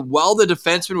puck, and while the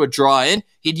defenseman would draw in,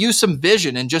 he'd use some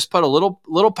vision and just put a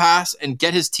little pass and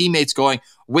get his teammates going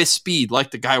with speed,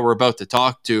 like the guy we're about to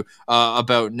talk to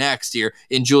about next here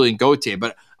in Julien Gauthier.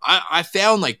 But I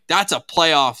found that's a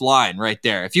playoff line right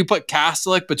there. If you put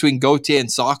Kastelik between Gauthier and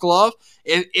Sokolov,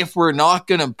 if we're not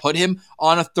going to put him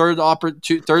on a third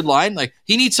line,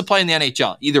 he needs to play in the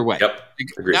NHL either way. Yep,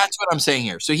 agreed. That's what I'm saying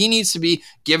here. So he needs to be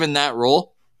given that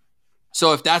role.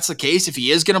 So if that's the case, if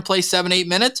he is going to play 7-8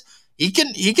 minutes, he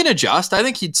can adjust. I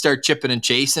think he'd start chipping and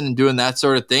chasing and doing that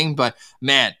sort of thing. But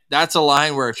man, that's a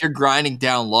line where if you're grinding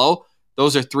down low,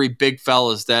 those are three big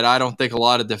fellas that I don't think a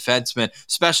lot of defensemen,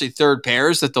 especially third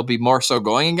pairs that they'll be more so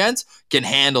going against, can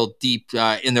handle deep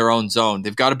in their own zone.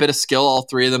 They've got a bit of skill, all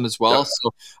three of them as well. Yep.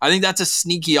 So I think that's a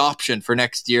sneaky option for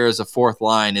next year as a fourth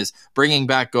line, is bringing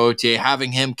back Gauthier,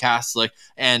 having him, Kastelik,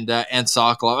 and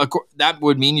Sokolov. Of course, that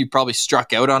would mean you probably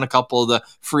struck out on a couple of the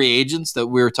free agents that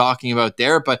we were talking about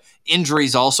there, but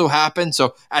injuries also happen.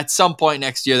 So at some point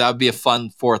next year, that would be a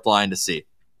fun fourth line to see.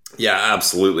 Yeah,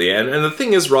 absolutely. And the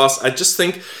thing is, Ross, I just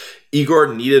think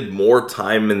Egor needed more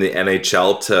time in the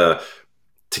NHL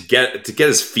to get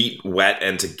his feet wet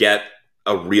and to get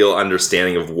a real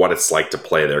understanding of what it's like to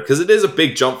play there. Because it is a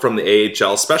big jump from the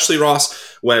AHL, especially,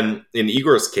 Ross, when in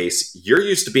Igor's case, you're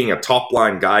used to being a top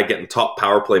line guy, getting top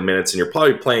power play minutes, and you're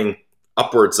probably playing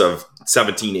upwards of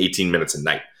 17, 18 minutes a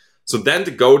night. So then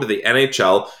to go to the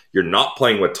NHL, you're not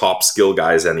playing with top skill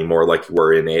guys anymore like you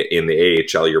were in the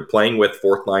AHL. You're playing with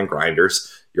fourth line grinders.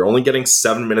 You're only getting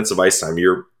 7 minutes of ice time.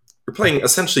 You're playing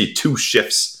essentially 2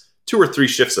 or 3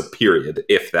 shifts a period,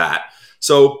 if that.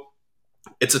 So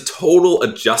it's a total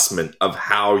adjustment of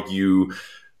how you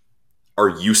are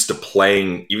used to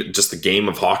playing even just the game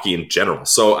of hockey in general.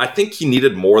 So I think he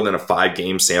needed more than a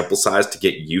 5-game sample size to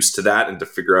get used to that and to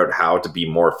figure out how to be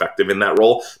more effective in that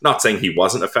role. Not saying he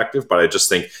wasn't effective, but I just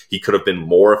think he could have been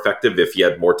more effective if he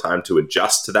had more time to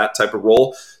adjust to that type of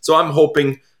role. So I'm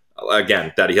hoping,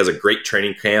 again, that he has a great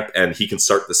training camp and he can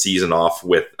start the season off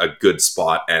with a good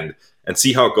spot and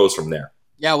see how it goes from there.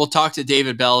 Yeah, we'll talk to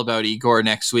David Bell about Egor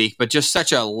next week, but just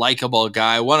such a likable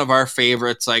guy, one of our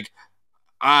favorites.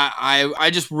 I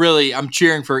just really, I'm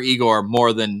cheering for Egor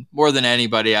more than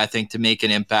anybody, I think, to make an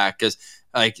impact, because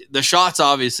the shot's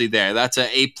obviously there. That's an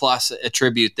A+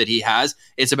 attribute that he has.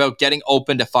 It's about getting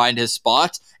open to find his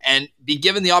spots and be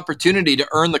given the opportunity to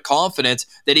earn the confidence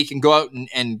that he can go out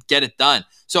and get it done.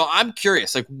 So I'm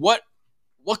curious, what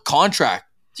contract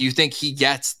do you think he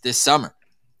gets this summer?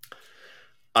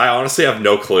 I honestly have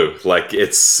no clue.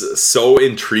 It's so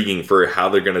intriguing for how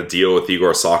they're going to deal with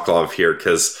Egor Sokolov here,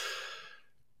 because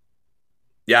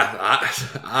yeah,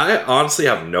 I honestly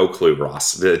have no clue,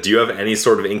 Ross. Do you have any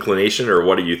sort of inclination, or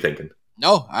what are you thinking?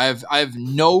 No, I have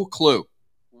no clue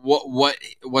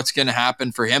what's going to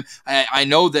happen for him. I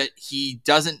know that he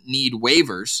doesn't need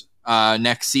waivers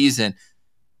next season,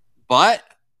 but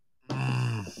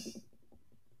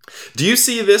do you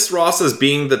see this, Ross, as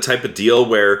being the type of deal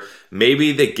where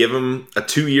maybe they give him a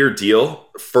 2-year deal,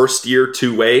 first year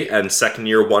 2-way and second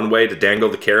year 1-way to dangle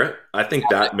the carrot? I think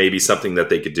that may be something that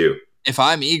they could do. If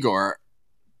I'm Egor,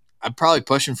 I'm probably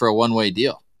pushing for a 1-way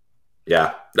deal.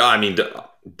 Yeah, no, I mean,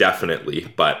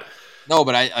 definitely, but no,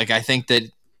 but I think that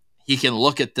he can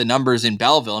look at the numbers in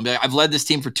Belleville and be like, I've led this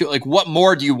team for 2. What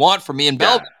more do you want from me in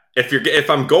Belleville? If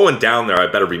I'm going down there, I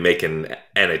better be making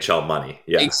NHL money.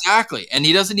 Yeah, exactly. And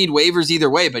he doesn't need waivers either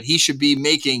way, but he should be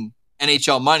making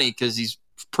NHL money because he's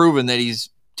proven that he's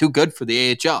too good for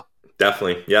the AHL.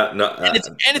 Definitely, yeah. No, and it's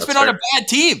been fair. On a bad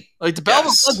team. The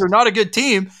Belleville Bloods are not a good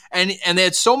team, and they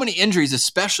had so many injuries,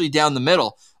 especially down the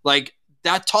middle.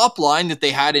 That top line that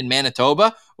they had in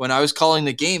Manitoba when I was calling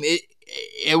the game,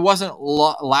 it wasn't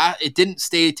it didn't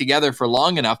stay together for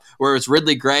long enough. Where it was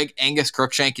Ridley Gregg, Angus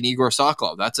Crookshank, and Egor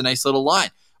Sokolov. That's a nice little line,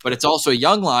 but it's also a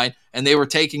young line, and they were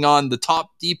taking on the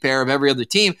top D pair of every other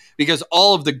team because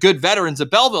all of the good veterans that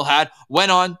Belleville had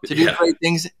went on to do great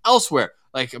things elsewhere.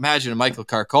 Imagine a Michael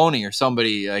Carcone or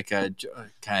somebody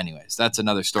anyways, that's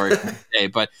another story for today.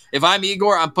 But if I'm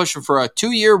Egor, I'm pushing for a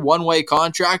 2-year 1-way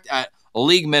contract at a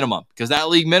league minimum, because that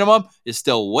league minimum is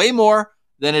still way more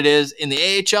than it is in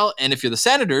the AHL. And if you're the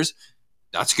Senators,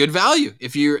 that's good value.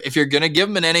 If you're going to give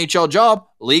them an NHL job,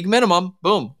 league minimum,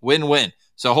 boom, win-win.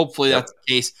 So hopefully that's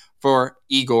the case for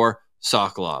Egor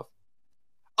Sokolov.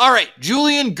 All right,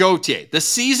 Julien Gauthier, the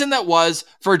season that was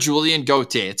for Julien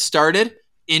Gauthier. It started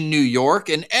in New York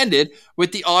and ended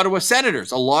with the Ottawa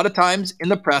Senators. A lot of times in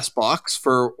the press box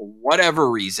for whatever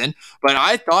reason, but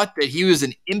I thought that he was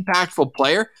an impactful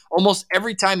player almost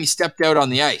every time he stepped out on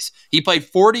the ice. He played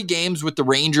 40 games with the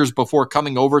Rangers before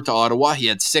coming over to Ottawa. He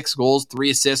had 6 goals,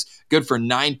 3 assists, good for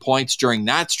 9 points during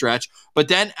that stretch. But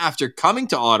then after coming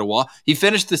to Ottawa, he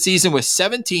finished the season with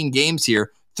 17 games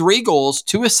here, 3 goals,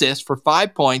 2 assists for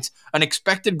 5 points, an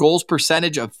expected goals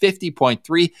percentage of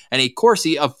 50.3, and a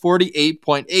Corsi of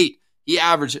 48.8. He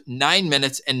averaged 9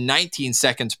 minutes and 19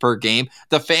 seconds per game.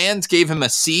 The fans gave him a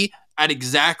C at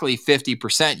exactly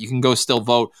 50%. You can go still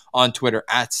vote on Twitter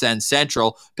at Sens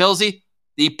Central. Pilsy,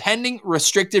 the pending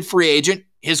restricted free agent,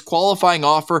 his qualifying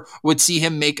offer would see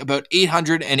him make about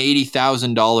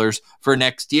 $880,000 for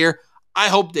next year. I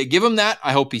hope they give him that.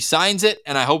 I hope he signs it,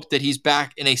 and I hope that he's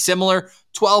back in a similar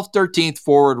 12th, 13th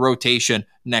forward rotation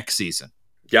next season.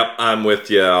 Yep, I'm with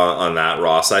you on that,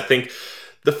 Ross. I think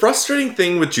the frustrating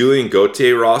thing with Julien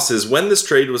Gauthier, Ross, is when this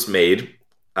trade was made,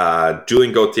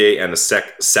 Julien Gauthier and a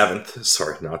seventh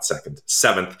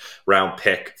round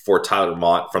pick for Tyler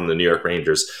Mott from the New York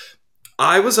Rangers.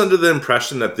 I was under the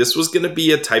impression that this was going to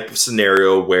be a type of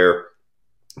scenario where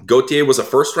Gauthier was a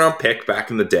first-round pick back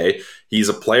in the day. He's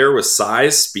a player with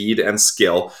size, speed, and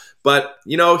skill. But,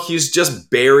 he's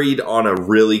just buried on a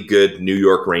really good New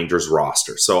York Rangers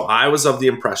roster. So I was of the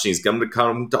impression he's going to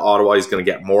come to Ottawa. He's going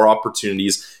to get more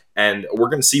opportunities. And we're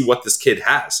going to see what this kid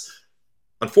has.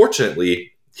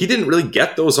 Unfortunately, he didn't really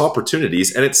get those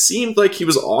opportunities. And it seemed like he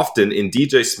was often in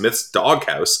DJ Smith's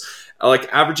doghouse,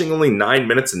 averaging only 9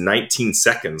 minutes and 19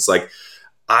 seconds.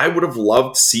 I would have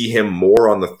loved to see him more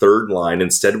on the third line.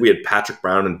 Instead, we had Patrick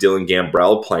Brown and Dylan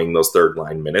Gambrell playing those third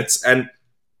line minutes. And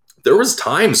there was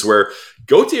times where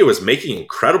Gauthier was making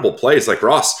incredible plays.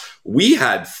 Ross, we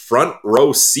had front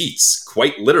row seats,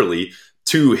 quite literally,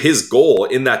 to his goal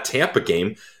in that Tampa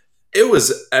game. It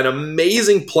was an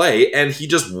amazing play, and he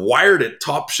just wired it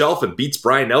top shelf and beats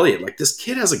Brian Elliott. This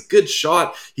kid has a good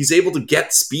shot. He's able to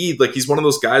get speed. He's one of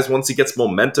those guys, once he gets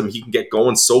momentum, he can get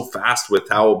going so fast with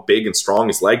how big and strong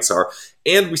his legs are.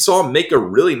 And we saw him make a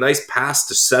really nice pass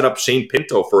to set up Shane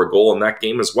Pinto for a goal in that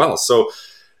game as well. So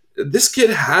this kid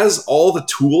has all the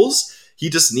tools. He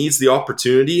just needs the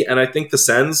opportunity. And I think the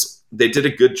Sens, they did a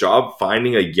good job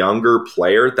finding a younger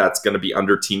player that's going to be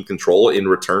under team control in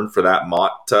return for that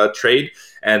Mott trade.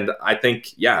 And I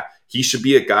think, he should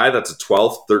be a guy that's a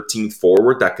 12th, 13th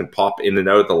forward that can pop in and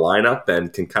out of the lineup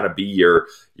and can kind of be your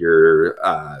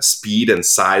speed and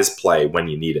size play when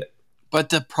you need it. But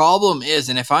the problem is,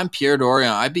 and if I'm Pierre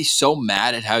Dorion, I'd be so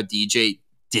mad at how DJ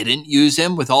didn't use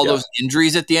him with all those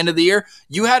injuries at the end of the year.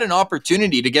 You had an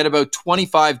opportunity to get about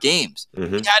 25 games.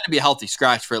 Mm-hmm. He had to be a healthy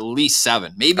scratch for at least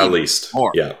 7, maybe at least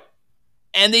more. Yeah.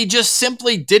 And they just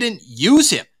simply didn't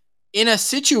use him in a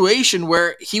situation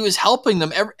where he was helping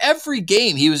them every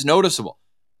game. He was noticeable.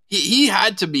 He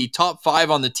had to be top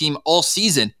 5 on the team all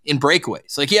season in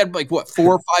breakaways. He had 4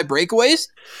 or 5 breakaways.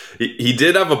 He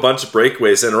did have a bunch of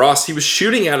breakaways, and Ross, he was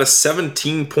shooting at a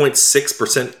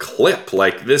 17.6% clip.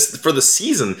 This for the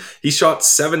season, he shot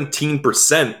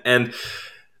 17%. And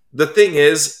the thing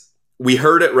is, we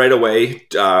heard it right away.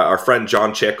 Our friend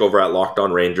John Chick over at Locked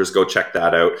On Rangers, go check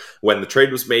that out. When the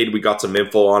trade was made, we got some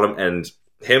info on him, and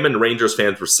him and Rangers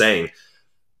fans were saying,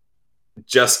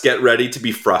 just get ready to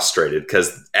be frustrated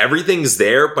because everything's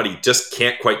there, but he just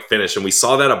can't quite finish. And we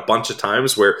saw that a bunch of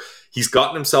times where he's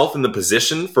gotten himself in the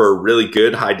position for a really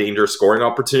good high danger scoring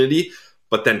opportunity,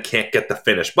 but then can't get the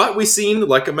finish. But we've seen,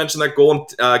 like I mentioned, that goal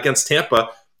against Tampa,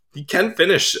 he can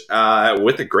finish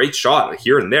with a great shot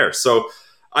here and there. So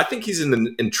I think he's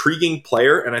an intriguing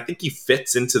player, and I think he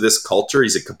fits into this culture.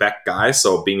 He's a Quebec guy,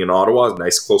 so being in Ottawa is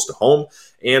nice, close to home.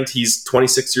 And he's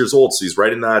 26 years old, so he's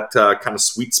right in that kind of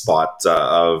sweet spot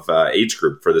of age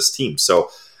group for this team.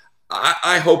 So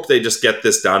I hope they just get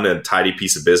this done, a tidy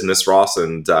piece of business, Ross,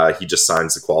 and he just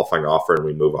signs the qualifying offer and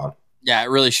we move on. Yeah, it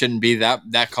really shouldn't be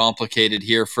that complicated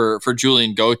here for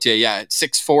Julien Gauthier. Yeah,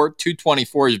 6'4",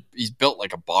 224. He's built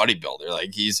like a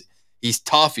bodybuilder. He's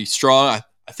tough, he's strong.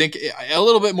 I think a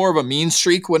little bit more of a mean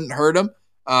streak wouldn't hurt him.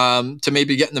 To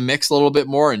maybe get in the mix a little bit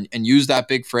more and use that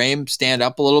big frame, stand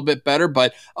up a little bit better.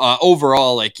 But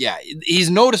overall, he's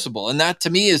noticeable. And that to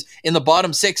me is in the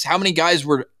bottom 6, how many guys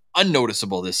were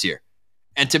unnoticeable this year?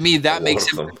 And to me, that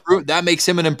makes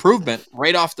him an improvement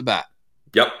right off the bat.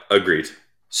 Yep, agreed.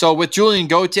 So with Julien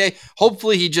Gauthier,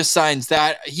 hopefully he just signs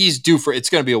that. He's due for, it's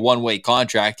going to be a one-way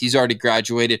contract. He's already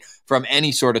graduated from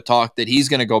any sort of talk that he's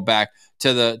going to go back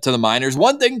to the minors.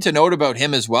 One thing to note about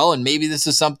him as well, and maybe this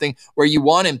is something where you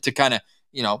want him to kind of,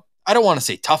 I don't want to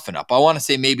say toughen up. I want to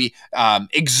say maybe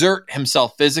exert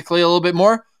himself physically a little bit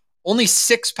more. only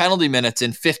 6 penalty minutes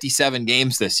in 57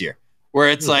 games this year. Where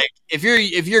it's like, if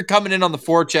you're coming in on the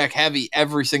forecheck heavy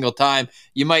every single time,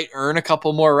 you might earn a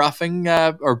couple more roughing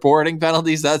or boarding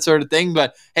penalties, that sort of thing.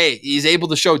 But hey, he's able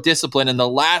to show discipline, and the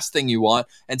last thing you want,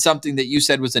 and something that you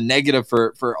said was a negative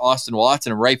for Austin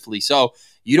Watson, and rightfully so,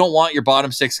 you don't want your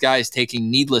bottom 6 guys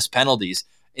taking needless penalties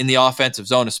in the offensive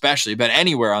zone especially, but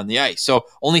anywhere on the ice. So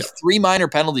only 3 minor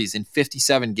penalties in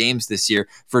 57 games this year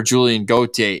for Julien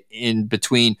Gauthier in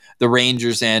between the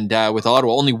Rangers and with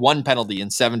Ottawa. Only 1 penalty in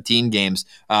 17 games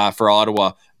for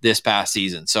Ottawa this past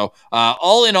season. So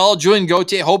all in all, Julien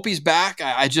Gauthier, hope he's back.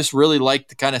 I just really like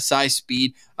the kind of size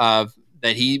speed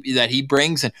that he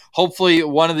brings, and hopefully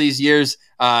one of these years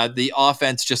the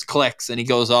offense just clicks and he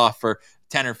goes off for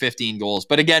 10 or 15 goals.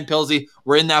 But again, Pilsy,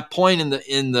 we're in that point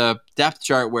in the depth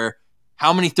chart where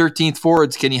how many 13th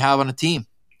forwards can you have on a team?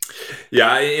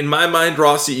 Yeah, in my mind,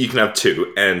 Rossi, you can have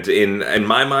 2. And in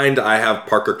my mind, I have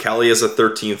Parker Kelly as a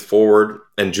 13th forward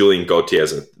and Julien Gauthier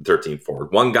as a 13th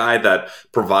forward. One guy that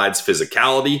provides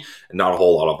physicality and not a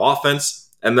whole lot of offense.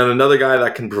 And then another guy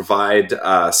that can provide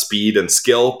speed and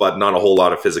skill, but not a whole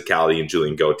lot of physicality in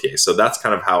Julien Gauthier. So that's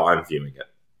kind of how I'm viewing it.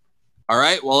 All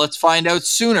right, well, let's find out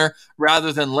sooner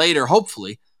rather than later,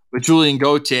 hopefully, with Julien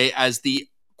Gauthier, as the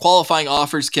qualifying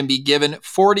offers can be given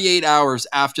 48 hours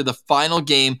after the final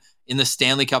game in the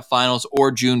Stanley Cup Finals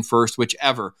or June 1st,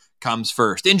 whichever comes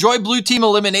first. Enjoy Blue Team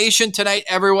elimination tonight,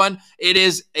 everyone. It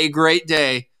is a great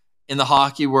day in the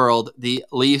hockey world. The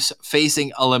Leafs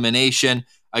facing elimination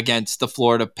against the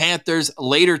Florida Panthers.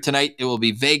 Later tonight, it will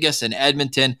be Vegas and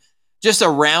Edmonton. Just a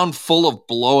round full of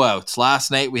blowouts.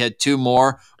 Last night, we had 2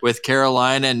 more with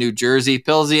Carolina and New Jersey.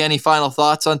 Pilsy, any final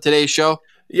thoughts on today's show?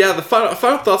 Yeah, the final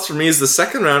thoughts for me is the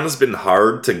second round has been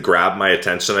hard to grab my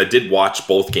attention. I did watch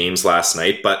both games last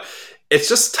night, but it's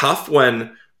just tough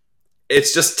when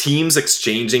it's just teams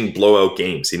exchanging blowout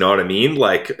games. You know what I mean?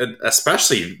 Like,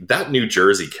 especially that New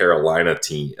Jersey Carolina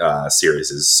team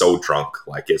series is so drunk.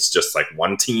 Like, it's just like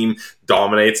one team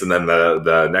dominates and then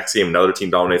the next game another team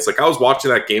dominates. Like, I was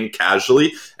watching that game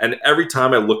casually, and every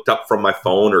time I looked up from my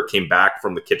phone or came back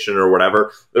from the kitchen or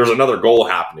whatever, there was another goal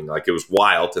happening. Like, it was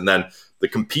wild. And then the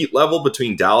compete level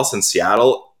between Dallas and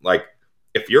Seattle, like,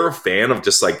 if you're a fan of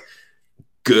just like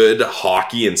good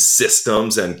hockey and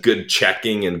systems and good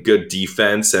checking and good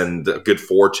defense and good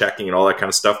forechecking and all that kind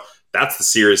of stuff, that's the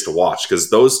series to watch,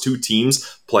 because those two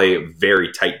teams play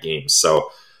very tight games. So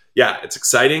yeah, it's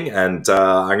exciting, and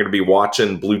I'm going to be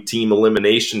watching Blue Team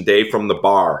Elimination Day from the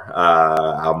bar.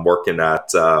 I'm working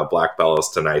at Black Bellows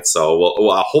tonight, so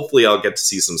hopefully I'll get to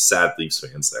see some sad Leafs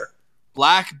fans there.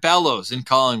 Black Bellows in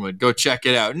Collingwood. Go check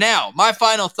it out. Now, my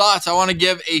final thoughts, I want to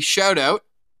give a shout out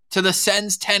to the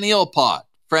Sens Tenniel Pod.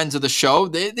 Friends of the show,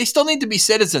 they still need to be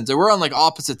citizens, and we're on like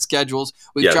opposite schedules.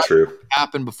 We've tried to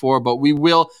happen before, but we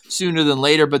will sooner than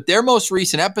later. But their most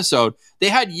recent episode, they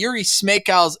had Yuri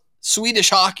Smekal's Swedish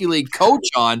Hockey League coach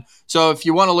on. So if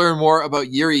you want to learn more about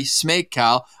Yuri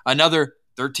Smekal, another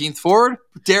 13th forward,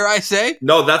 dare I say?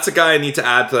 No, that's a guy I need to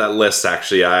add to that list,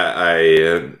 actually.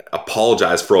 I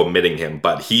apologize for omitting him,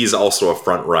 but he's also a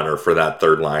front runner for that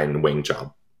third line wing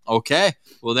job. Okay.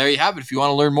 Well, there you have it. If you want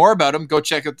to learn more about him, go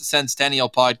check out the Centennial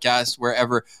podcast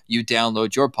wherever you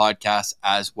download your podcasts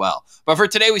as well. But for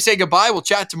today, we say goodbye. We'll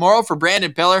chat tomorrow. For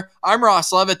Brandon Pillar, I'm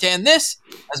Ross Levitan. This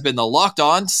has been the Locked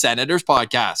On Senators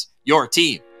podcast, your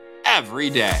team every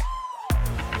day.